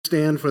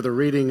stand for the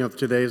reading of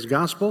today's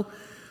gospel.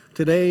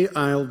 Today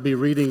I'll be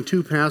reading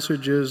two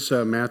passages,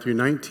 Matthew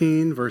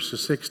 19,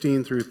 verses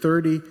 16 through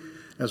 30,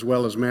 as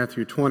well as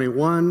Matthew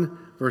 21,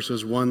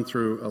 verses 1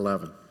 through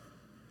 11.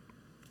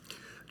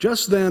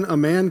 Just then a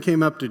man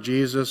came up to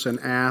Jesus and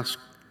asked,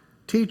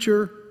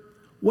 "Teacher,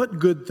 what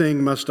good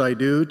thing must I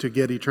do to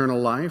get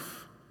eternal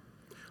life?"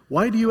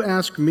 "Why do you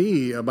ask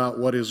me about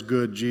what is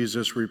good?"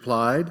 Jesus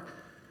replied.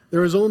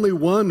 "There is only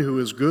one who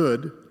is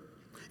good.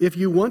 If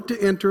you want to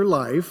enter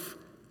life,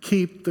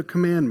 keep the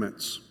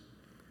commandments."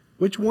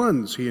 "Which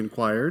ones?" he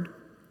inquired.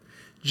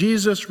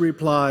 Jesus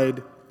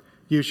replied,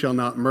 "You shall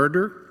not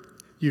murder,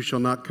 you shall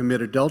not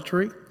commit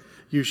adultery,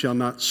 you shall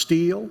not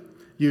steal,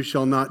 you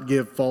shall not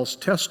give false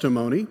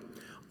testimony,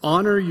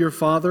 honor your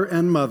father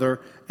and mother,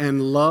 and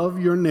love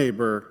your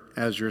neighbor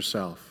as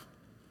yourself."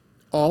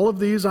 "All of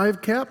these I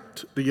have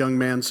kept," the young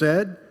man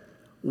said.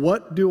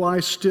 "What do I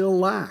still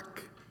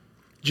lack?"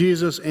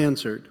 Jesus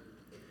answered,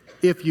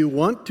 "If you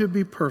want to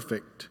be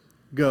perfect,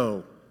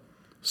 go,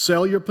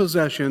 sell your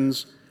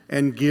possessions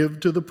and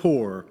give to the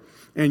poor,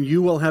 and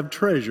you will have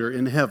treasure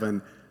in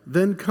heaven.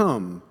 Then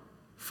come,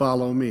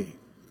 follow me."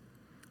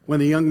 When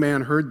the young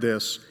man heard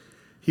this,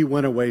 he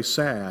went away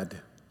sad,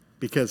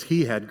 because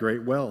he had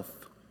great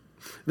wealth.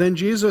 Then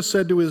Jesus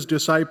said to his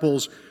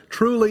disciples,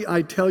 "Truly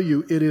I tell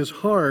you, it is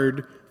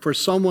hard for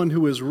someone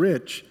who is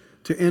rich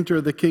to enter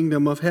the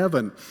kingdom of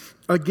heaven.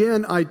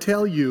 Again, I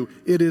tell you,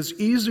 it is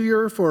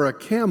easier for a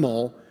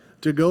camel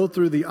to go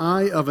through the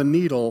eye of a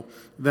needle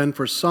than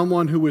for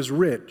someone who is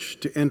rich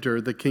to enter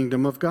the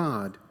kingdom of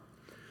God."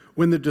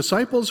 When the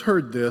disciples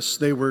heard this,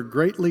 they were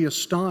greatly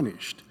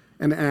astonished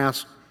and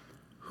asked,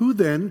 "Who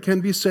then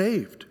can be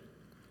saved?"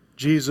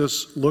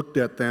 Jesus looked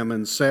at them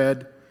and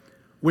said,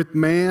 "With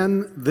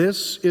man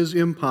this is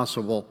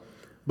impossible,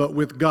 but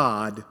with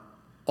God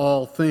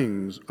all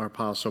things are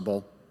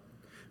possible."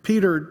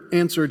 Peter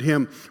answered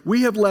him,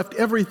 "We have left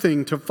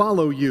everything to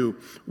follow you.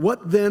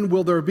 What then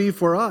will there be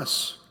for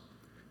us?"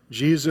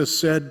 Jesus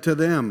said to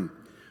them,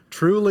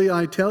 "Truly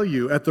I tell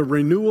you, at the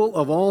renewal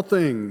of all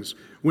things,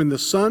 when the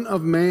Son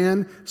of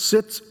Man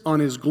sits on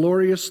his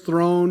glorious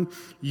throne,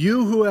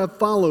 you who have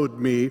followed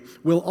me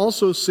will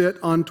also sit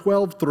on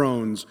 12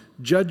 thrones,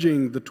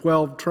 judging the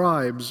 12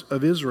 tribes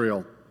of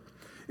Israel.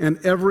 And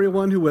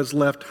everyone who has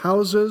left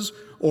houses,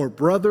 or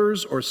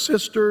brothers, or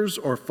sisters,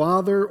 or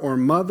father, or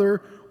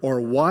mother,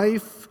 or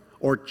wife,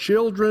 or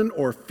children,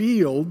 or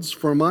fields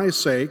for my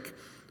sake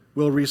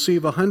will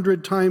receive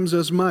 100 times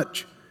as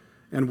much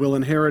and will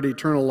inherit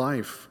eternal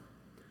life.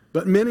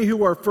 But many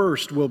who are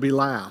first will be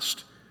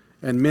last,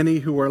 and many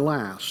who are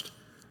last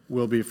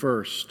will be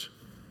first."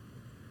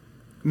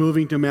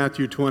 Moving to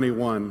Matthew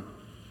 21.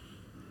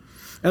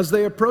 As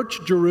they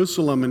approached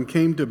Jerusalem and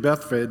came to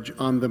Bethphage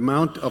on the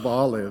Mount of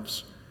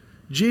Olives,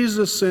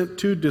 Jesus sent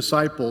 2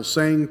 disciples,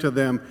 saying to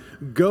them,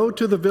 "Go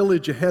to the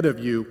village ahead of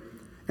you,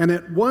 and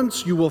at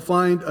once you will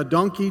find a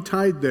donkey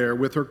tied there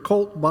with her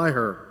colt by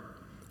her.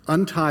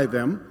 Untie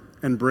them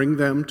and bring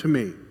them to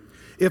me.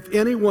 If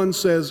anyone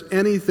says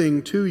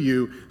anything to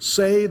you,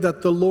 say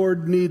that the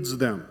Lord needs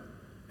them,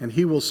 and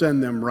he will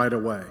send them right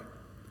away."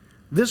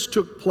 This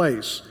took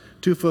place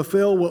to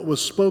fulfill what was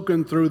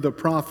spoken through the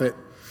prophet,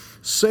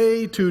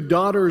 "Say to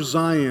daughter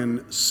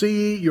Zion,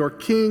 see, your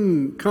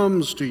king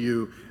comes to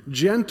you,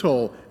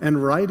 gentle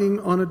and riding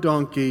on a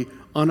donkey,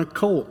 on a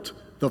colt,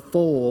 the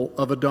foal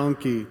of a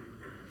donkey."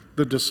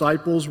 The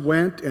disciples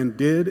went and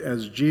did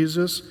as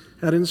Jesus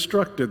had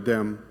instructed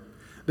them.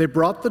 They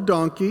brought the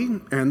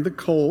donkey and the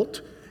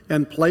colt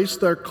and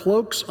placed their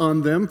cloaks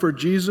on them for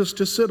Jesus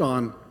to sit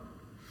on.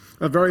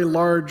 A very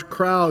large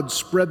crowd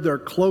spread their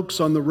cloaks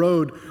on the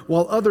road,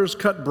 while others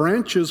cut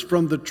branches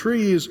from the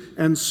trees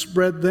and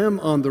spread them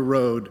on the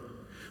road.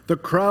 The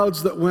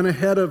crowds that went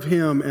ahead of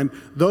him and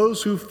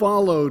those who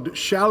followed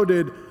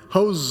shouted,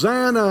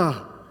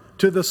 "Hosanna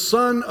to the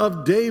Son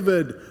of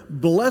David!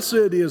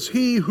 Blessed is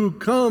he who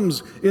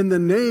comes in the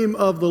name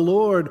of the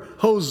Lord!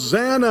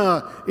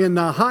 Hosanna in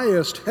the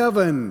highest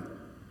heaven!"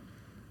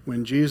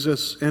 When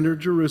Jesus entered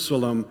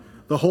Jerusalem,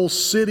 the whole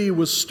city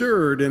was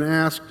stirred and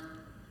asked,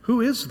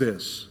 "Who is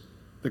this?"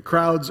 The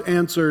crowds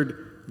answered,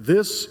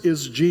 "This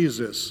is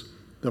Jesus,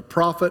 the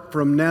prophet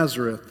from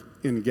Nazareth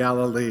in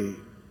Galilee."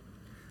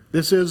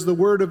 This is the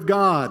word of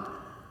God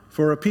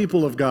for a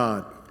people of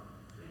God.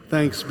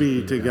 Thanks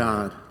be to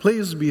God.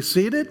 Please be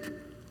seated.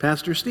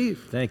 Pastor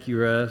Steve. Thank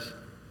you, Russ.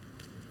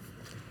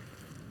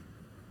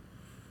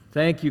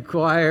 Thank you,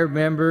 choir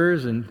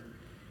members, and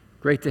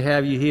great to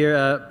have you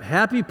here.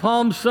 Happy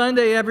Palm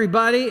Sunday,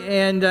 everybody,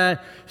 and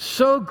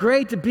so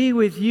great to be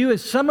with you. And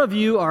some of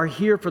you are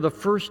here for the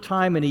first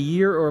time in a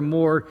year or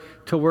more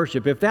to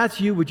worship. If that's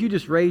you, would you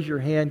just raise your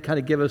hand, kind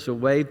of give us a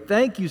wave?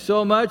 Thank you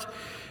so much.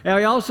 And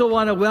I also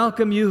want to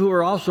welcome you who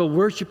are also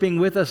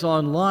worshiping with us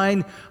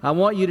online. I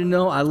want you to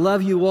know I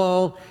love you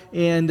all.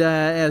 And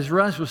as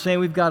Russ was saying,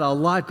 we've got a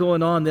lot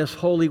going on this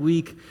Holy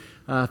Week,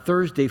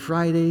 Thursday,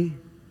 Friday,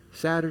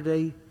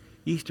 Saturday,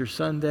 Easter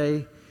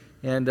Sunday,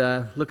 and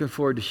looking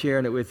forward to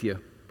sharing it with you.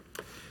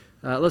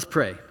 Let's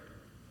pray.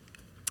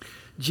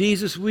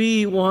 Jesus,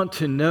 we want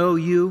to know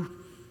you.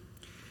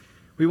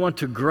 We want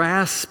to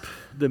grasp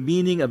the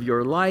meaning of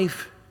your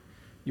life,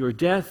 your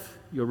death,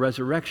 your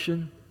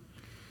resurrection,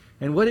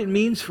 and what it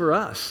means for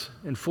us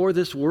and for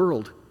this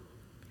world.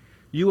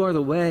 You are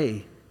the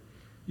way.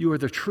 You are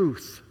the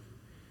truth.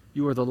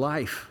 You are the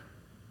life.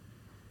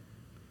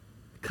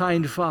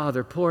 Kind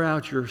Father, pour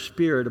out your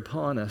Spirit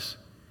upon us.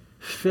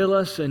 Fill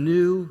us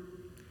anew.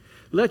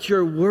 Let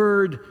your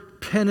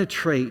word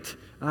penetrate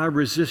our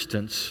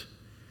resistance.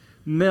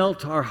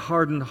 Melt our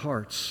hardened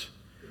hearts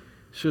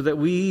so that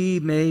we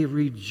may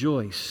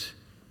rejoice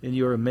in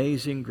your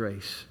amazing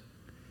grace.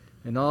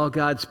 And all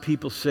God's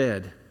people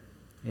said,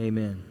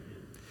 amen.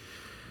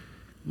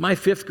 My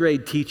 5th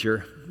grade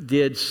teacher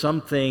did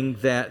something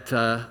that,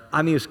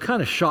 it was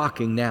kind of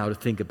shocking now to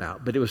think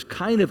about, but it was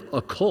kind of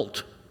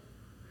occult.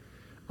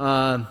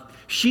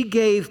 She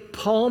gave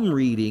palm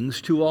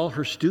readings to all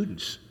her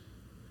students.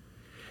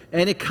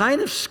 And it kind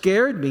of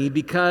scared me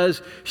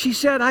because she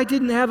said I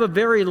didn't have a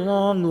very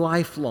long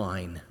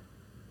lifeline.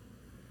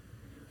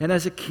 And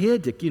as a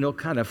kid, it,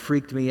 kind of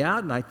freaked me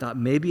out, and I thought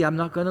maybe I'm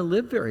not going to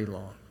live very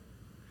long.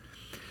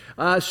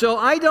 So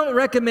I don't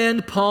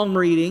recommend palm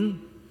reading,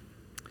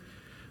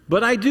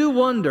 but I do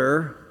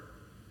wonder,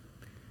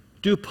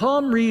 do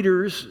palm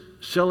readers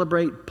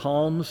celebrate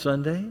Palm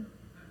Sunday?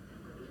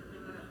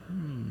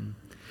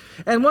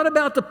 And what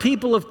about the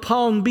people of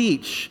Palm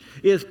Beach?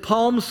 Is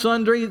Palm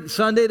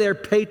Sunday their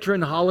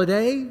patron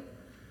holiday?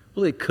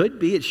 Well, it could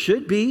be. It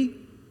should be.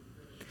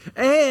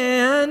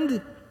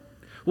 And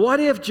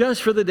what if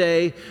just for the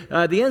day,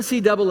 the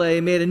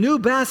NCAA made a new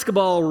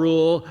basketball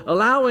rule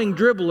allowing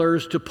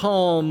dribblers to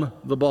palm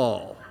the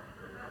ball?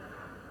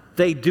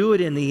 They do it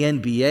in the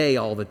NBA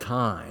all the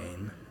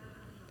time.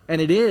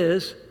 And it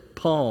is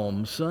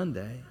Palm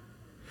Sunday.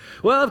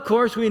 Well, of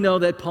course, we know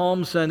that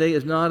Palm Sunday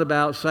is not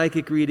about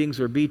psychic readings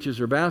or beaches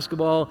or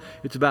basketball.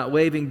 It's about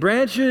waving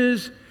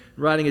branches,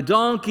 riding a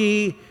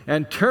donkey,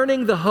 and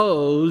turning the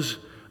hose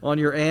on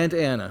your Aunt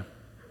Anna.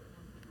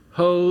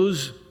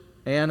 Hose,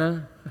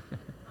 Anna.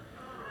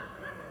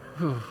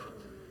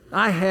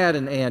 I had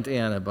an Aunt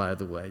Anna, by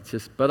the way,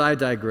 but I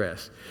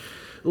digress.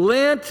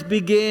 Lent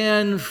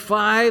began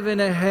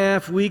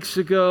 5.5 weeks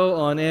ago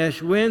on Ash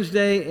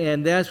Wednesday,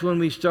 and that's when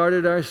we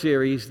started our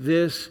series,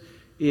 This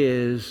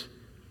is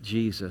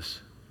Jesus.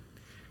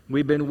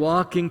 We've been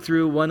walking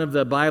through one of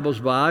the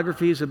Bible's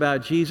biographies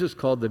about Jesus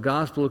called the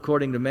Gospel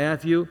According to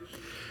Matthew.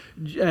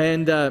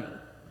 And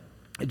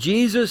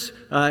Jesus,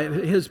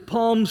 his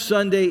Palm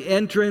Sunday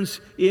entrance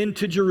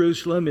into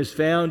Jerusalem is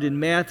found in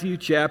Matthew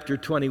chapter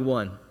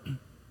 21.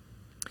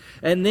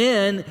 And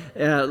then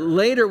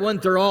later,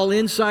 once they're all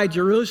inside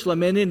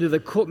Jerusalem and into the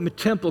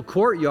temple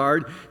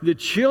courtyard, the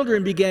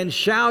children began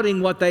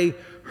shouting what they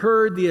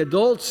heard the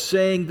adults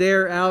saying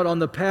there out on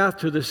the path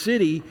to the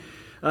city.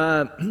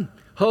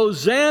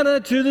 Hosanna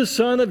to the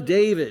Son of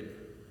David.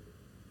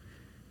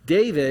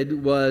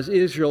 David was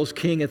Israel's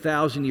king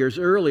 1,000 years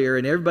earlier,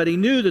 and everybody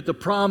knew that the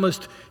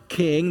promised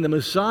king, the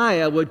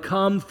Messiah, would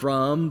come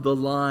from the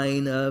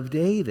line of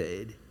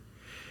David.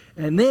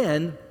 And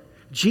then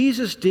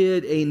Jesus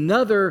did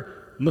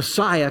another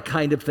Messiah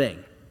kind of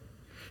thing.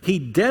 He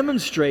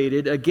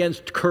demonstrated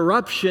against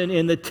corruption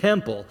in the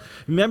temple.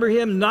 Remember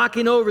him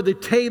knocking over the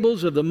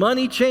tables of the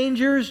money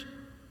changers?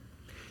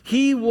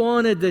 He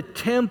wanted the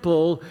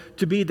temple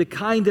to be the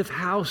kind of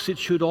house it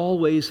should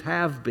always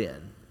have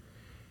been,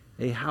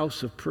 a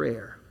house of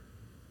prayer.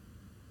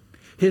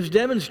 His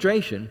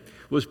demonstration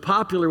was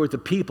popular with the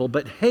people,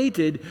 but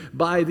hated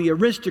by the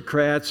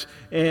aristocrats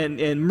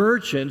and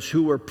merchants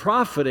who were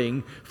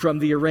profiting from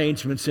the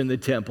arrangements in the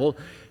temple.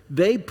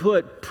 They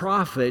put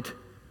profit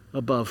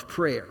above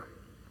prayer.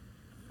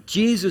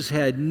 Jesus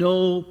had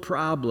no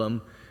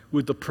problem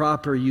with the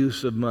proper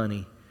use of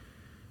money.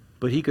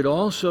 But he could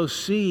also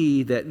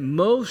see that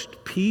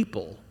most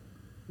people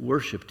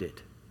worshiped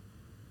it.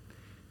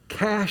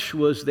 Cash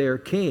was their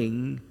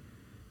king,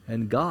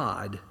 and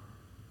God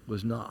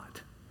was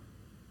not.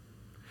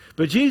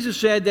 But Jesus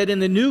said that in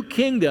the new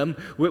kingdom,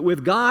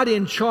 with God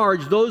in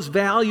charge, those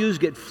values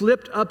get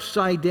flipped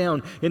upside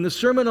down. In the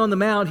Sermon on the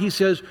Mount, he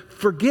says,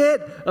 forget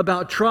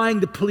about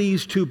trying to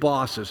please 2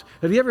 bosses.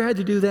 Have you ever had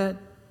to do that?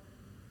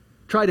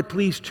 Try to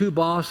please 2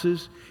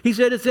 bosses? He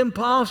said it's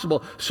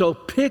impossible. So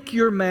pick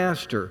your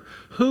master.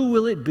 Who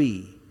will it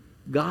be?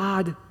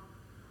 God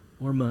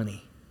or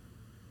money?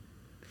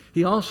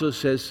 He also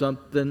says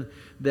something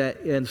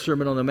that in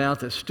Sermon on the Mount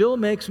that still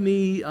makes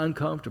me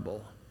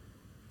uncomfortable.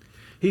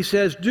 He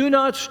says, do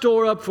not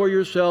store up for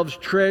yourselves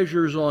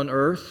treasures on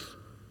earth,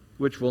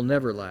 which will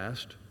never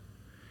last,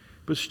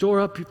 but store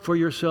up for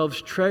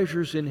yourselves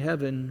treasures in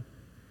heaven,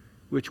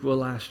 which will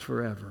last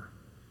forever.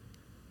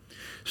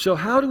 So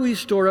how do we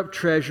store up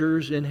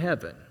treasures in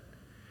heaven?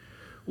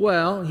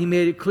 Well, he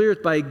made it clear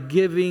by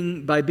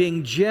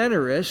being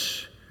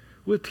generous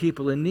with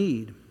people in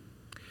need.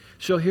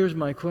 So here's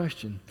my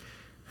question.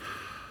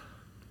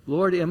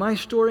 Lord, am I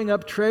storing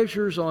up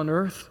treasures on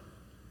earth?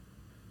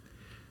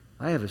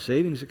 I have a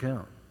savings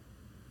account.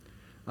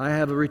 I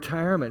have a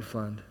retirement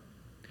fund.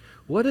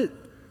 What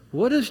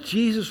what does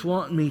Jesus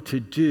want me to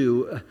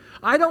do?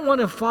 I don't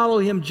want to follow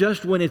him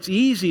just when it's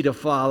easy to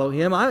follow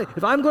him.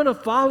 If I'm going to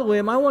follow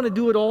him, I want to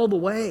do it all the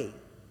way.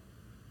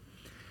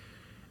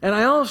 And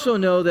I also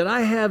know that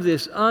I have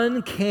this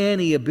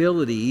uncanny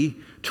ability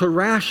to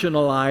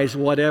rationalize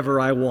whatever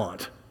I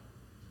want.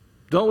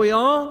 Don't we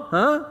all?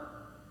 Huh?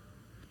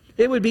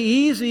 It would be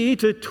easy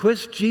to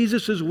twist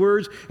Jesus'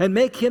 words and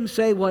make him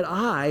say what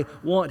I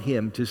want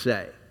him to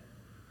say.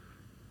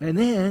 And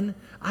then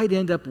I'd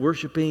end up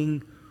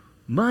worshiping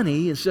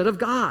money instead of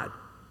God.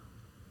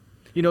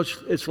 You know,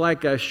 it's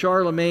like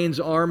Charlemagne's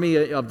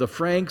army of the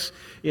Franks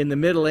in the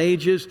Middle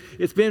Ages.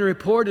 It's been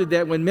reported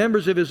that when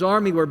members of his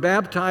army were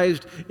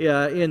baptized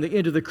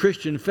into the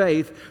Christian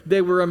faith,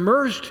 they were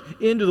immersed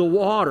into the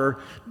water,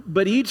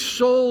 but each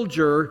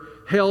soldier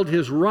held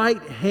his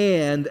right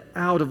hand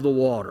out of the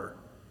water.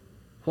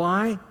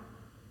 Why?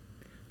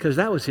 Because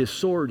that was his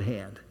sword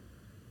hand.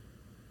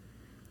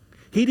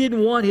 He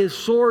didn't want his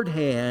sword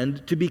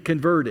hand to be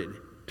converted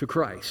to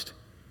Christ.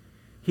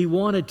 He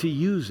wanted to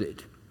use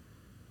it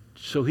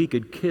so he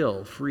could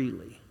kill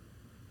freely.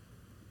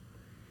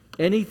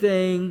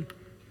 Anything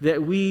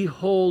that we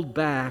hold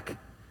back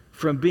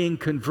from being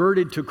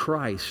converted to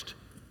Christ,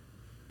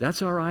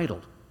 that's our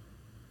idol.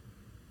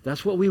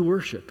 That's what we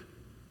worship.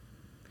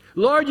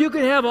 Lord, you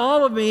can have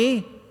all of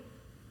me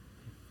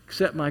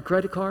except my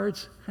credit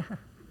cards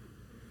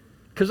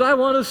because I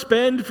want to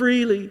spend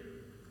freely.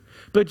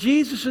 But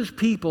Jesus'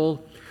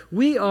 people,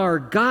 we are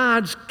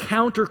God's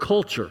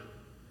counterculture.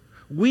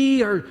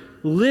 We are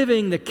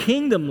living the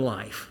kingdom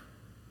life.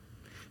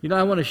 You know,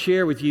 I want to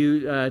share with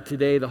you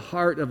today the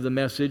heart of the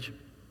message,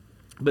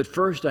 but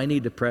first I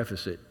need to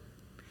preface it.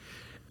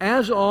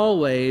 As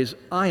always,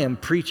 I am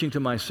preaching to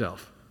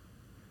myself.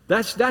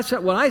 That's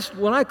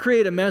when I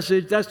create a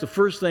message, that's the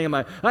first thing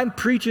I'm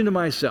preaching to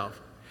myself.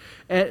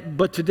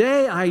 But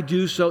today I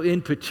do so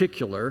in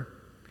particular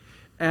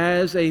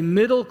as a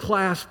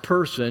middle-class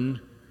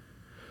person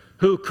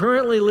who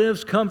currently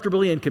lives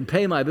comfortably and can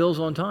pay my bills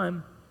on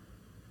time.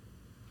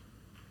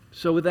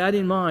 So with that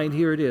in mind,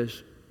 here it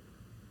is.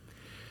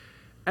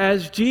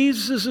 As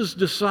Jesus'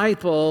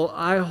 disciple,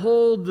 I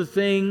hold the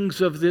things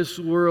of this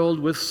world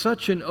with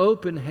such an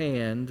open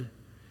hand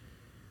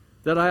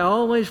that I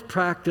always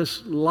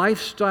practice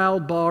lifestyle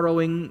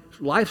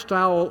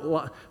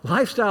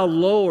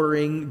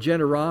lowering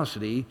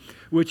generosity,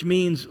 which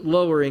means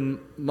lowering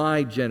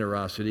my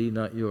generosity,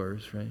 not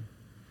yours, right?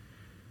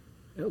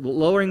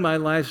 Lowering my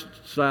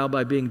lifestyle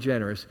by being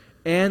generous.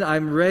 And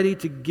I'm ready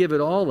to give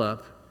it all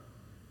up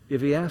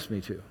if he asks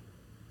me to.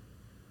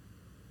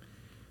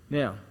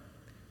 Now,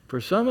 for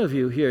some of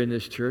you here in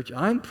this church,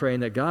 I'm praying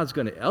that God's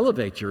going to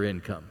elevate your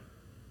income.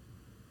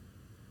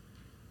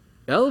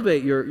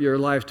 Elevate your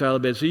lifestyle a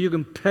bit so you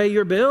can pay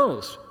your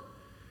bills,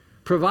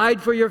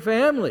 provide for your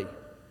family,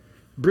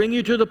 bring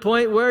you to the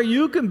point where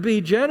you can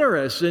be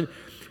generous.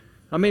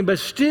 But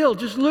still,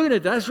 just looking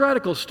at that, that's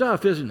radical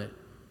stuff, isn't it?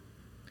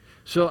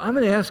 So I'm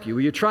going to ask you,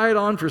 will you try it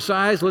on for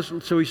size?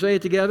 So we say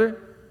it together?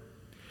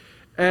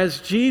 As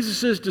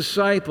Jesus'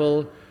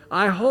 disciple,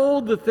 I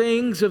hold the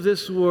things of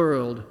this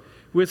world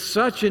with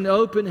such an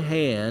open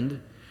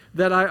hand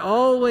that I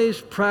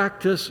always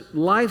practice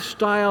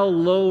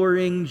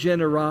lifestyle-lowering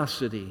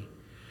generosity.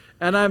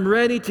 And I'm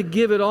ready to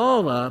give it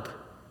all up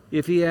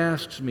if he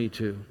asks me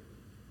to.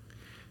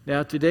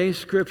 Now, today's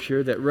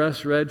scripture that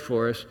Russ read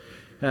for us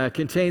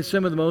contains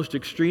some of the most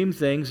extreme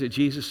things that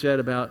Jesus said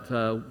about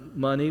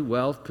money,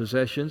 wealth,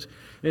 possessions.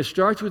 And it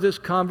starts with this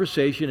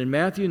conversation in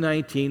Matthew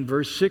 19,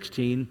 verse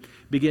 16,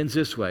 begins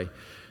this way.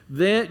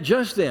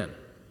 Just then,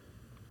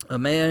 a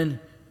man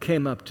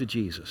came up to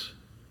Jesus.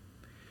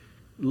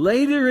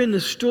 Later in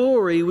the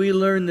story, we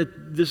learn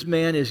that this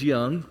man is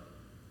young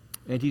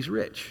and he's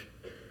rich.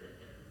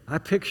 I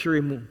picture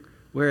him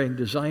wearing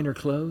designer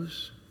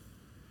clothes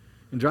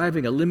and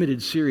driving a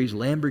limited series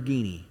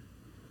Lamborghini.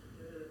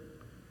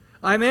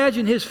 I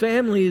imagine his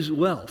family is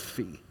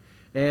wealthy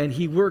and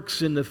he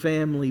works in the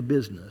family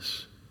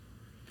business.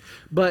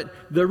 But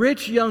the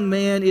rich young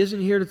man isn't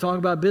here to talk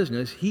about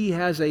business. He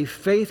has a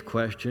faith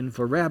question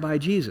for Rabbi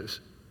Jesus.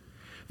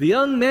 The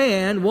young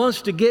man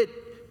wants to get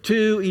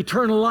to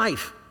eternal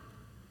life.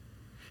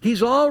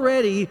 He's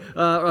already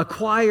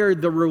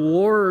acquired the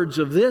rewards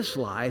of this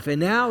life,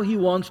 and now he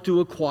wants to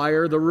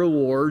acquire the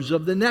rewards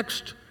of the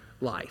next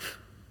life.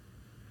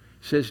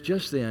 It says,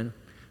 just then,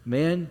 a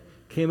man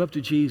came up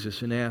to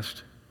Jesus and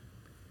asked,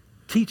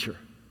 "Teacher,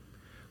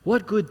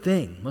 what good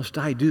thing must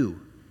I do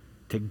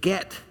to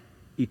get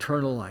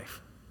eternal life?"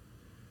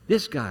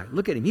 This guy,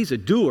 look at him, he's a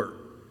doer.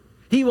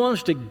 He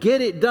wants to get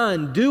it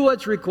done, do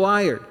what's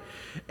required.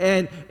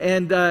 And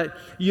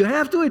you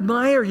have to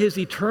admire his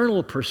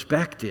eternal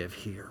perspective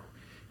here.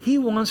 He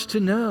wants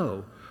to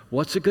know,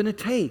 what's it going to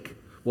take?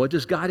 What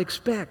does God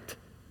expect?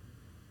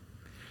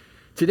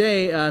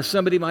 Today,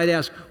 somebody might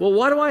ask, well,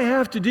 what do I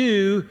have to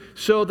do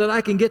so that I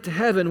can get to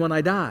heaven when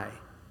I die?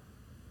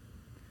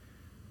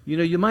 You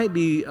know, you might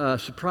be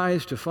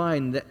surprised to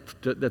find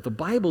that the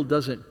Bible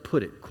doesn't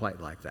put it quite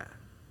like that.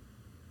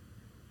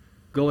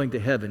 Going to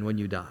heaven when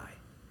you die.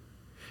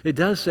 It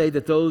does say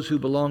that those who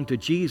belong to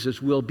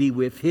Jesus will be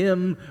with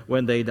him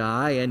when they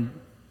die, and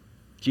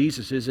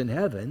Jesus is in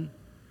heaven.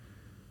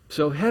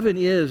 So heaven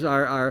is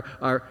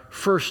our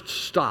first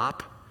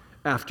stop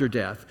after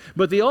death.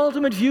 But the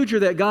ultimate future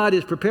that God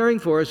is preparing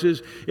for us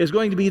is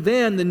going to be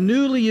then the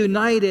newly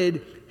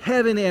united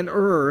heaven and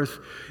earth,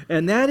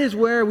 and that is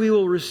where we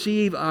will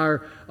receive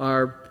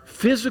our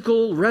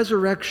physical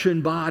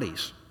resurrection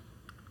bodies.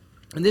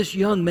 And this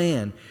young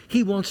man,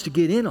 he wants to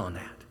get in on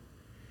that.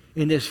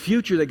 In this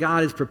future that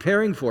God is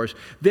preparing for us,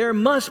 there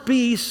must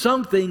be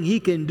something he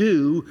can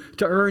do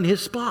to earn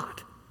his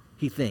spot,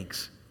 he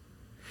thinks.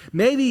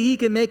 Maybe he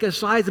can make a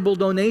sizable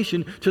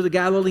donation to the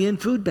Galilean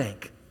Food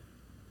Bank.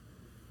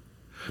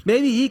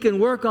 Maybe he can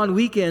work on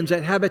weekends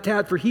at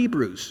Habitat for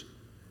Hebrews.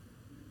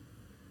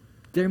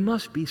 There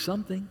must be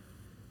something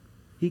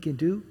he can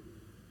do.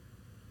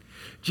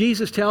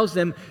 Jesus tells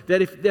them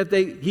that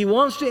if he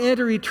wants to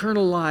enter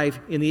eternal life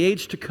in the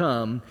age to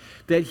come,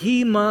 that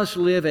he must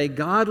live a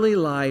godly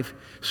life,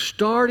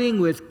 starting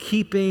with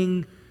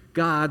keeping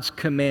God's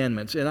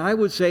commandments. And I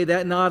would say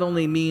that not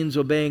only means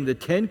obeying the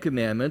 10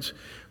 Commandments,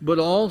 but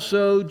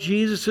also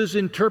Jesus'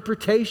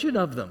 interpretation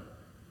of them.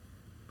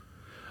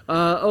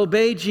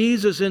 Obey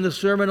Jesus in the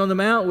Sermon on the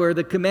Mount, where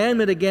the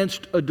commandment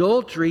against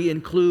adultery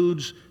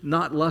includes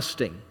not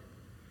lusting.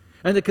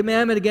 And the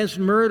commandment against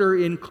murder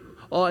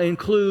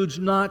includes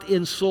not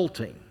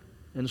insulting,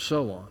 and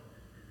so on.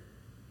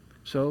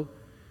 So,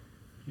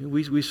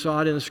 we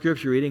saw it in the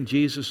scripture reading.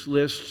 Jesus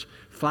lists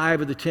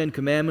 5 of the 10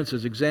 commandments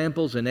as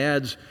examples and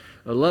adds,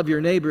 love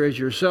your neighbor as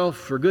yourself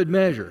for good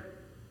measure.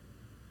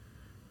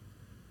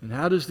 And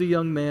how does the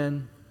young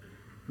man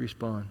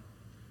respond?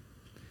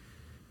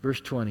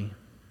 Verse 20.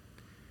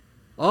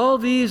 All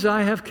these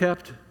I have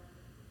kept,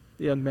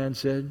 the young man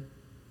said.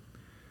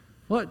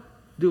 What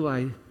do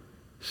I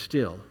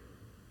still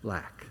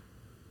lack?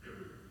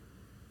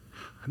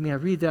 I mean, I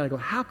read that and I go,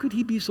 how could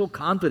he be so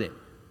confident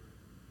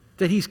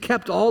that he's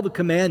kept all the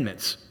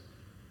commandments?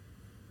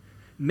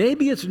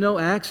 Maybe it's no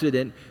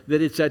accident that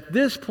it's at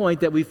this point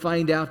that we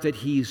find out that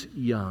he's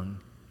young.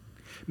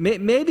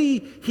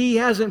 Maybe he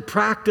hasn't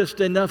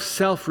practiced enough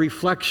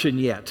self-reflection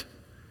yet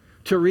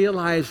to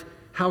realize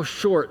how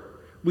short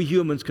we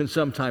humans can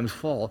sometimes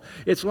fall.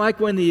 It's like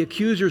when the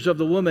accusers of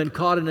the woman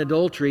caught in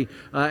adultery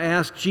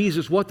asked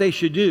Jesus what they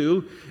should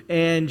do,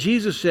 and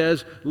Jesus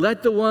says,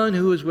 let the one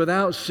who is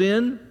without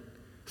sin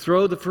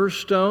throw the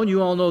first stone.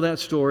 You all know that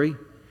story.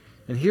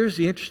 And here's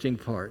the interesting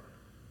part.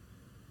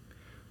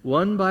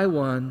 One by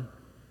one,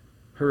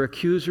 her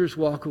accusers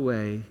walk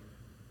away,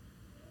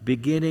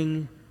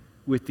 beginning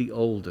with the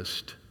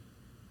oldest.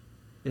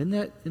 Isn't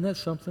that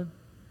something?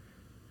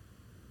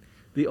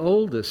 The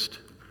oldest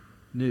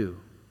knew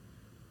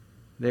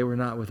they were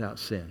not without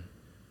sin.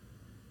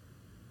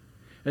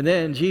 And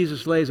then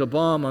Jesus lays a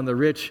balm on the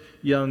rich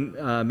young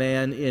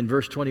man in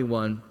verse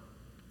 21.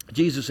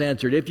 Jesus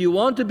answered, if you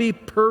want to be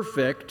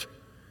perfect,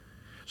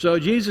 so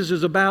Jesus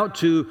is about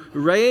to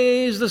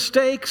raise the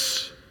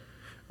stakes.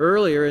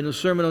 Earlier in the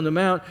Sermon on the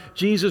Mount,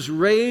 Jesus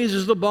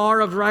raises the bar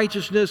of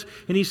righteousness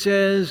and he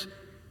says,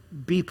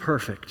 be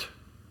perfect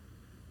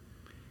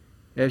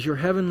as your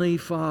heavenly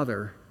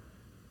Father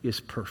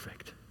is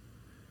perfect.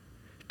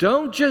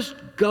 Don't just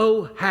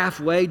go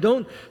halfway.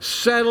 Don't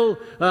settle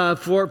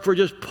for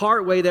just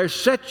part way there.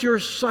 Set your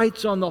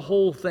sights on the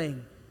whole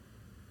thing.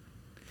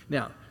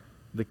 Now,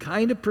 the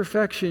kind of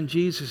perfection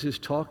Jesus is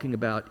talking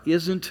about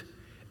isn't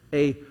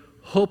a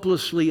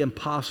hopelessly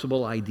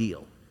impossible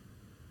ideal.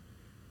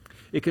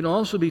 It can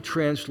also be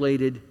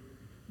translated,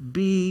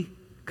 be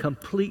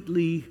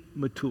completely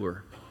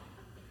mature.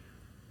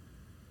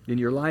 In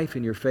your life,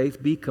 in your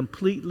faith, be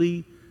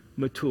completely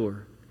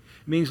mature.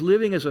 It means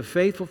living as a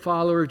faithful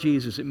follower of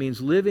Jesus. It means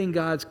living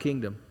God's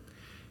kingdom.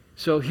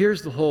 So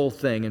here's the whole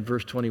thing in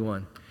verse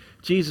 21.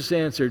 Jesus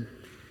answered,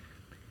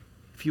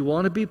 if you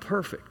want to be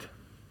perfect,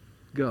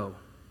 go.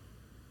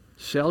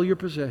 Sell your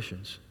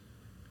possessions,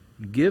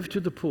 give to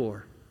the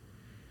poor,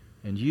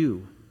 and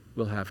you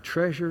will have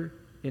treasure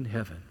in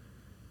heaven.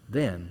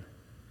 Then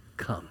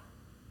come.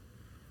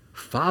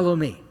 Follow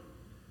me.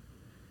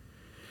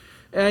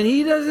 And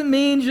he doesn't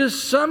mean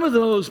just some of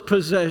those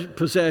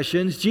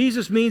possessions.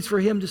 Jesus means for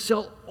him to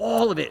sell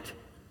all of it.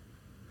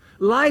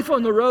 Life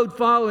on the road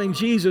following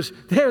Jesus,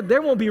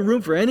 there won't be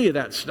room for any of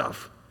that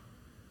stuff.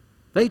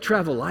 They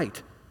travel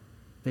light.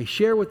 They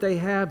share what they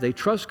have. They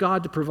trust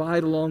God to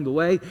provide along the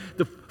way.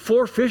 The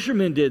 4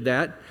 fishermen did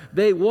that.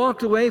 They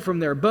walked away from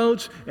their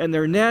boats and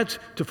their nets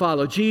to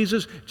follow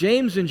Jesus.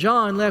 James and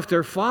John left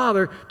their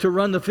father to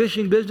run the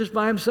fishing business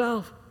by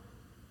himself.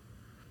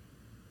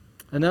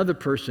 Another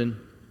person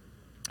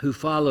who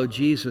followed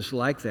Jesus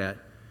like that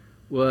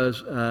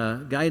was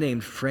a guy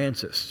named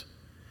Francis.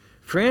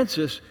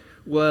 Francis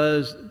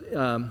was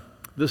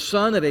the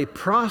son of a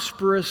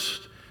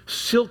prosperous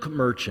silk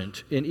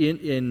merchant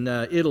in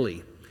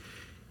Italy.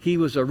 He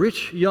was a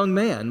rich young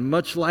man,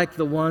 much like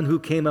the one who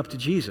came up to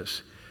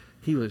Jesus.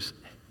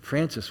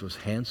 Francis was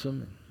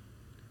handsome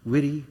and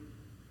witty,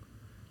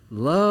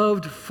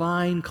 loved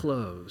fine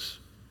clothes.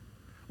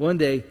 One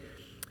day,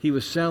 he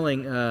was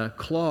selling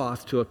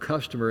cloth to a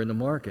customer in the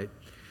market.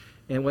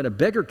 And when a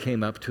beggar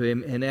came up to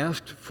him and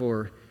asked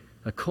for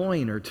a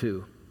coin or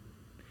two,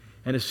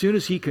 and as soon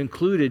as he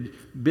concluded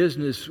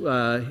business,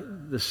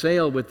 the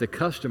sale with the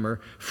customer,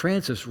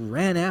 Francis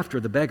ran after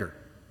the beggar.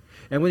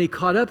 And when he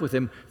caught up with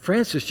him,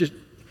 Francis just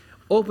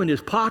opened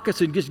his pockets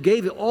and just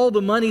gave all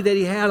the money that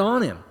he had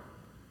on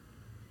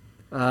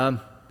him.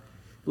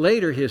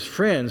 Later, his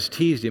friends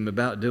teased him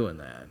about doing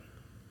that.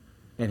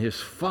 And his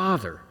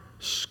father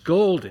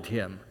scolded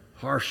him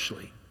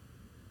harshly.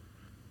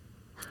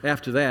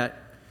 After that,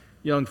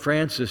 young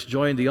Francis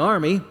joined the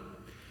army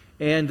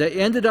and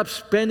ended up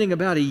spending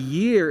about a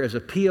year as a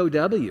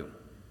POW.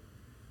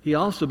 He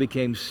also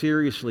became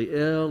seriously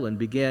ill and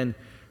began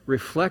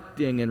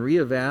reflecting and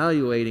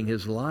reevaluating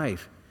his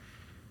life.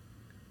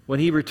 When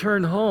he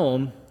returned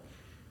home,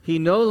 he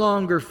no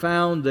longer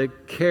found the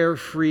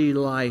carefree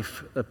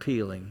life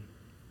appealing.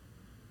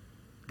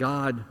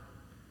 God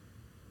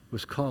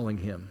was calling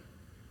him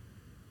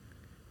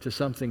to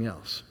something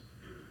else.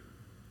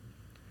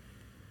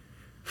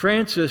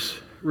 Francis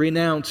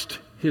renounced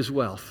his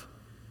wealth.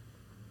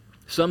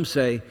 Some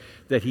say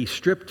that he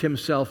stripped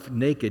himself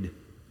naked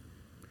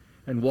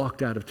and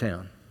walked out of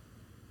town.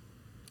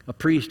 A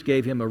priest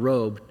gave him a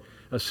robe,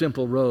 a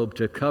simple robe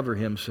to cover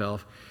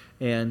himself,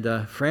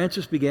 and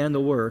Francis began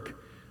the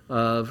work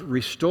of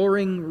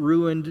restoring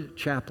ruined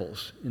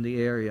chapels in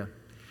the area.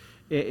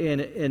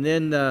 And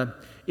then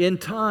in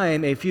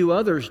time, a few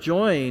others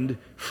joined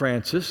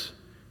Francis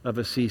of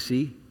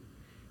Assisi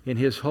in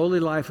his holy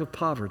life of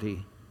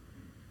poverty,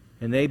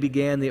 and they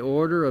began the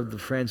order of the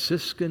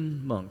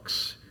Franciscan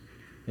monks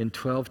in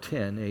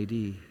 1210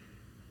 A.D.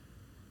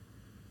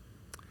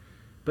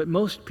 But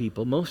most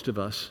people, most of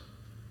us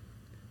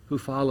who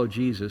follow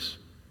Jesus,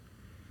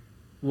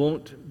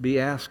 won't be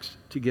asked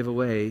to give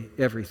away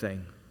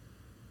everything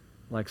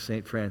like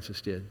St. Francis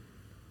did.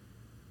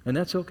 And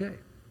that's okay.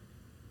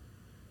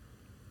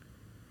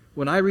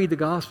 When I read the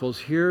Gospels,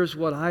 here's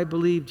what I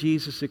believe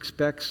Jesus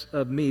expects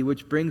of me,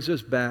 which brings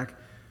us back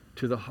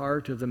to the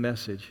heart of the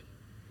message.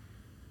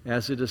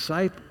 As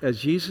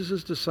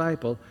Jesus'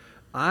 disciple,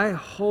 I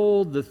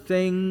hold the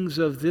things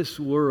of this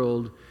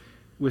world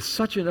with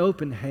such an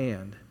open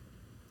hand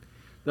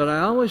that I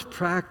always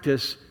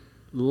practice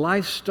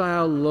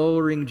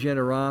lifestyle-lowering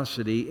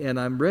generosity, and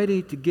I'm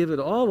ready to give it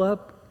all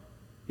up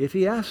if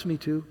he asks me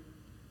to.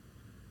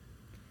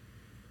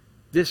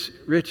 This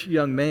rich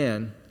young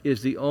man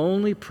is the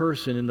only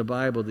person in the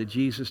Bible that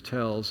Jesus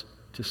tells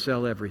to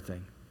sell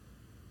everything.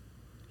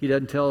 He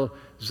doesn't tell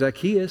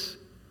Zacchaeus,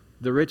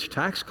 the rich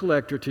tax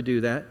collector, to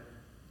do that.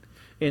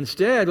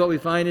 Instead, what we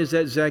find is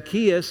that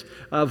Zacchaeus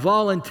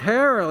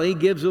voluntarily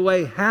gives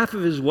away half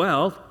of his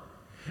wealth,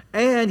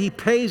 and he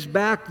pays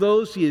back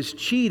those he has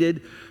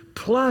cheated,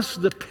 plus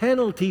the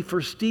penalty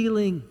for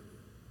stealing.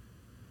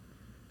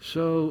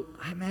 So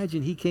I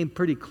imagine he came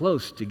pretty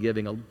close to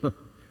giving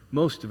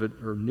most of it,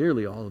 or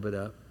nearly all of it,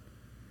 up.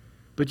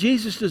 But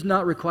Jesus does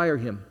not require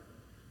him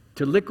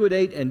to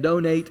liquidate and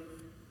donate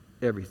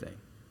everything.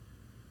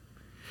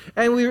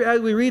 And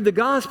as we read the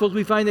Gospels,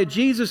 we find that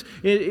Jesus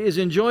is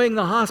enjoying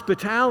the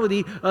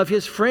hospitality of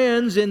his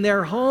friends in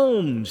their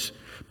homes.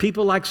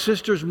 People like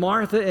Sisters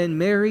Martha and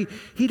Mary,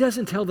 he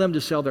doesn't tell them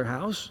to sell their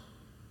house.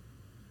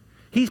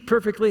 He's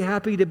perfectly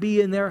happy to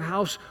be in their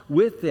house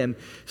with them.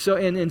 So,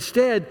 and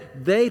instead,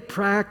 they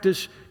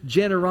practice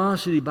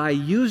generosity by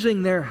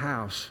using their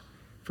house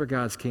for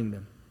God's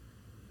kingdom.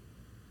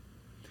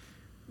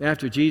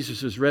 After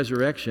Jesus'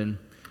 resurrection,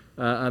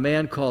 a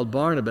man called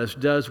Barnabas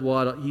does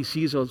what he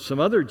sees some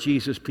other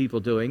Jesus people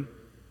doing.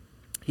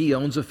 He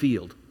owns a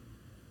field.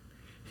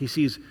 He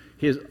sees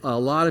a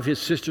lot of his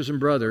sisters and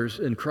brothers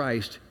in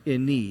Christ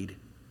in need.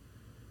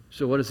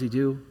 So what does he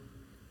do?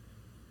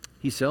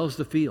 He sells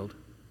the field,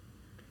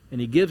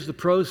 and he gives the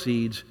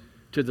proceeds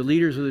to the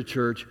leaders of the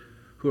church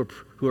who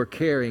are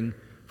caring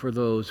for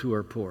those who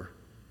are poor.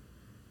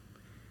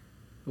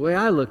 The way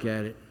I look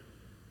at it,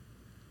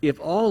 if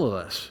all of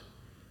us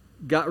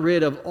got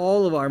rid of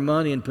all of our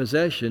money and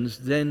possessions,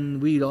 then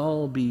we'd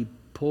all be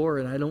poor,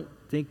 and I don't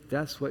think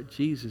that's what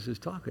Jesus is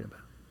talking about.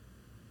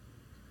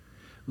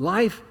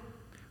 Life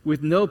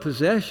with no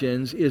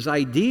possessions is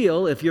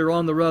ideal if you're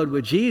on the road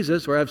with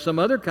Jesus or have some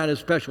other kind of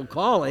special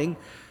calling,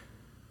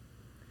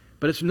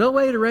 but it's no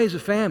way to raise a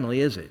family,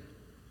 is it?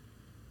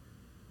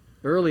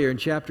 Earlier in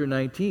chapter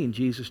 19,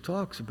 Jesus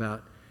talks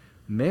about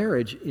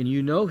marriage, and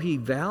you know he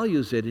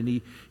values it, and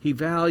he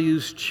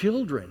values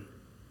children.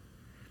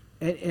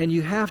 And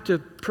you have to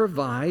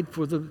provide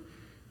for the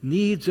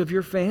needs of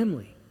your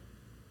family.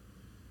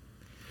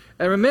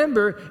 And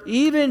remember,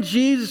 even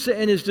Jesus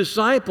and his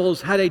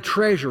disciples had a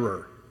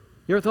treasurer.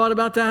 You ever thought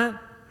about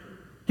that?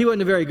 He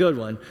wasn't a very good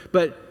one,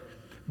 but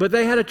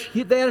they had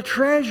a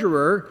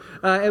treasurer,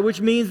 which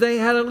means they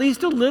had at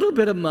least a little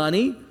bit of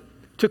money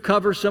to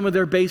cover some of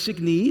their basic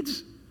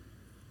needs.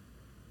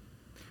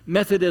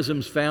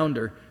 Methodism's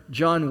founder,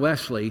 John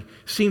Wesley,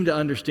 seemed to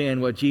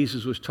understand what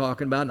Jesus was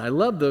talking about, and I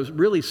love the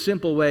really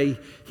simple way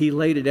he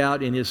laid it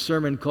out in his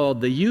sermon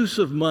called The Use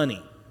of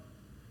Money.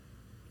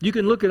 You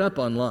can look it up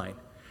online.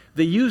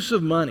 The use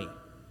of money.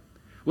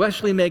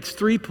 Wesley makes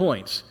 3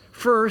 points.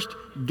 First,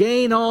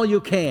 gain all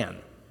you can,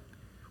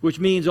 which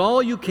means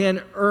all you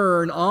can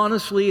earn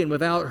honestly and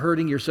without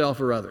hurting yourself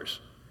or others.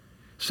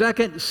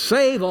 Second,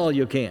 save all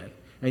you can.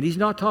 And he's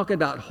not talking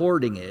about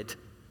hoarding it.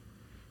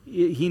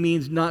 He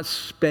means not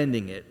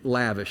spending it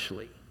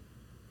lavishly.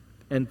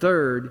 And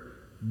third,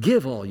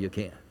 give all you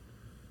can.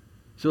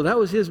 So that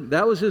was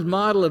his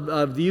model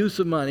of the use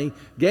of money.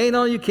 Gain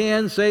all you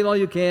can, save all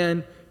you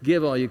can,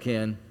 give all you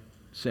can.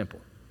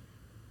 Simple.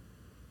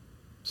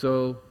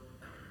 So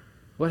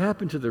what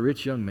happened to the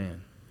rich young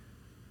man?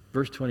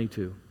 Verse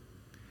 22.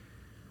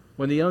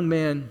 When the young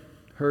man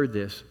heard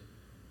this,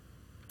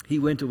 he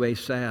went away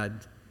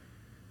sad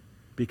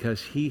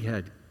because he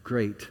had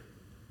great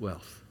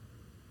wealth.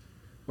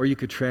 Or you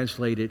could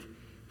translate it,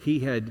 he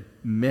had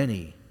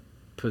many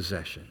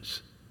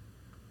possessions.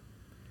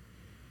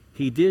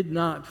 He did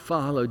not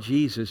follow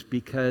Jesus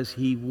because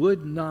he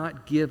would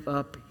not give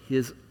up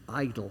his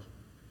idol.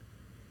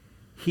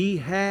 He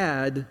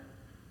had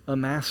a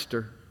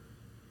master,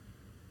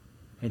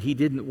 and he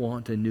didn't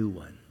want a new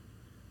one.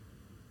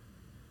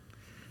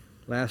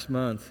 Last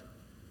month,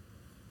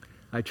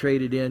 I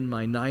traded in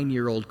my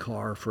 9-year-old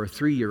car for a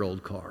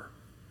 3-year-old car.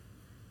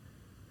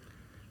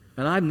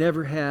 And I've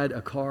never had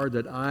a car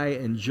that I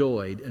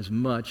enjoyed as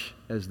much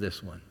as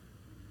this one.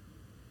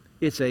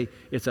 It's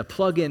a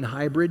plug-in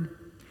hybrid,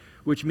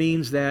 which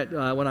means that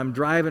when I'm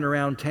driving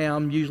around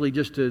town, usually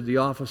just to the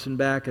office and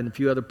back and a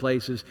few other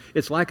places,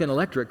 it's like an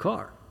electric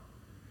car.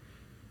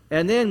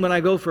 And then when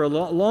I go for a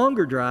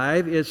longer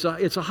drive, it's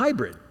a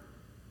hybrid.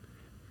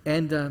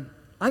 And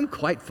I'm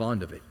quite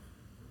fond of it.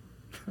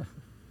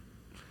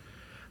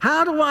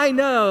 How do I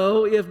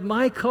know if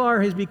my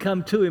car has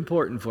become too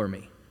important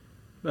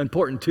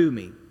to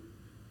me?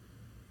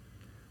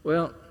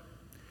 Well,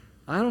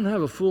 I don't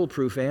have a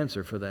foolproof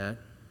answer for that.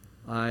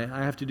 I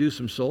have to do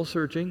some soul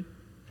searching.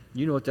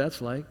 You know what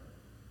that's like.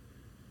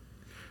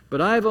 But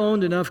I've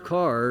owned enough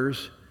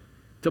cars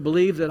to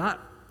believe that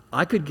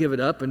I could give it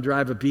up and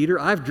drive a beater.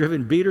 I've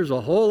driven beaters a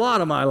whole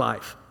lot of my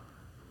life.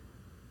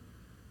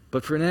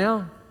 But for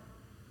now,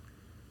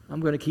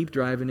 I'm going to keep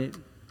driving it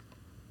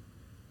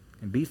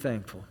and be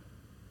thankful.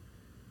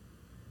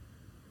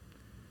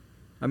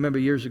 I remember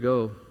years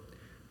ago,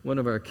 one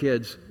of our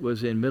kids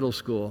was in middle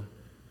school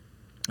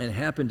and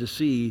happened to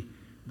see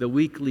the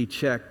weekly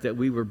check that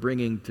we were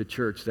bringing to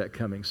church that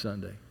coming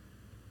Sunday.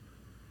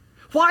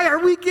 Why are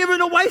we giving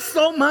away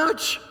so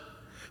much?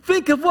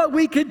 Think of what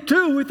we could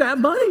do with that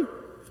money.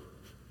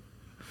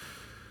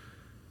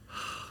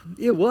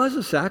 It was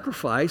a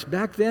sacrifice.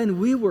 Back then,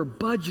 we were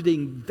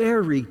budgeting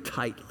very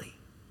tightly.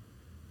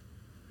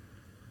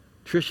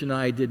 Trish and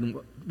I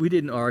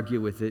didn't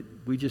argue with it.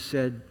 We just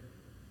said,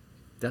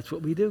 that's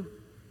what we do.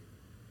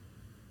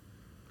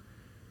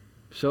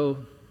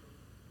 So,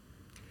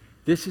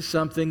 this is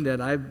something that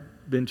I've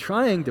been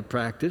trying to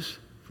practice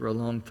for a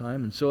long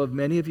time, and so have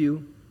many of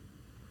you.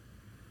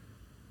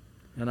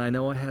 And I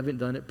know I haven't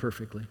done it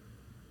perfectly.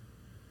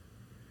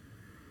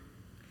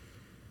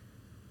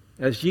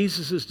 As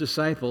Jesus'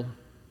 disciple,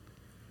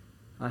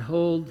 I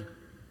hold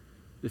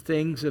the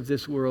things of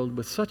this world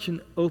with such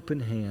an open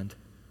hand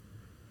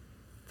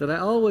that I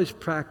always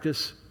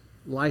practice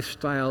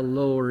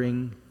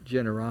lifestyle-lowering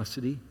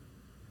generosity,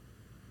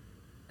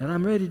 and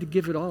I'm ready to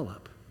give it all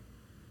up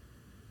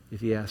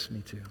if He asks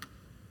me to.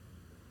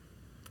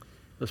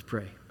 Let's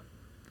pray.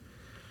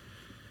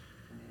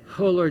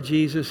 Oh, Lord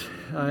Jesus,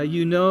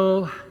 you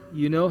know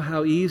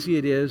how easy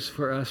it is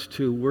for us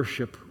to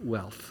worship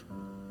wealth,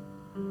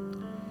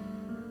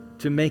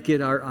 to make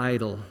it our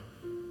idol.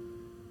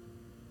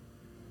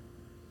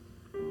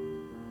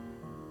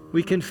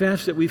 We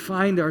confess that we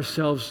find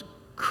ourselves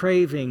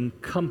craving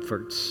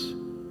comforts,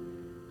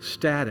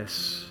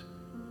 status,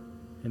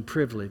 and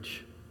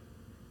privilege.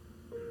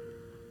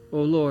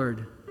 Oh,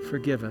 Lord,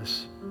 forgive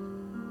us.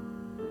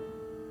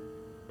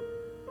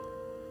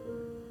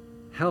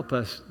 Help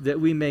us that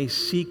we may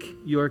seek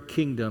your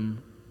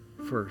kingdom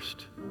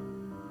first.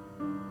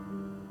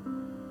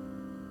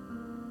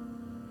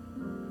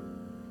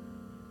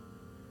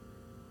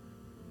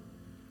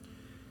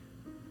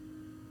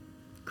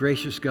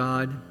 Gracious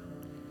God,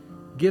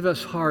 give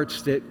us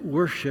hearts that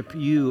worship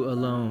you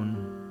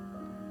alone.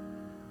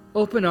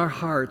 Open our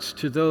hearts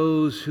to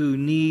those who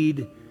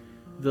need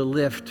the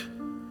lift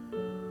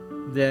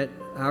that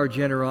our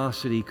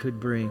generosity could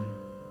bring.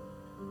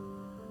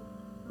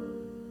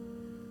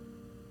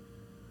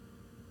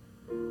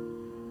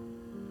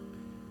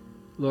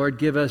 Lord,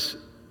 give us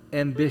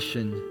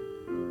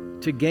ambition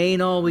to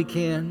gain all we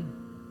can,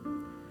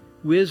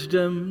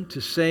 wisdom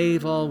to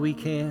save all we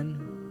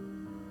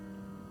can,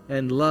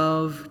 and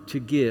love to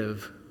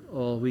give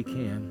all we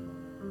can.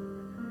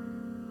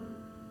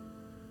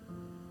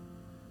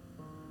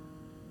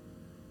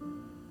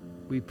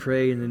 We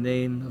pray in the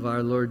name of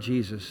our Lord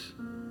Jesus,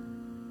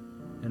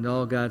 and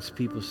all God's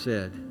people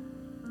said,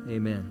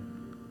 Amen.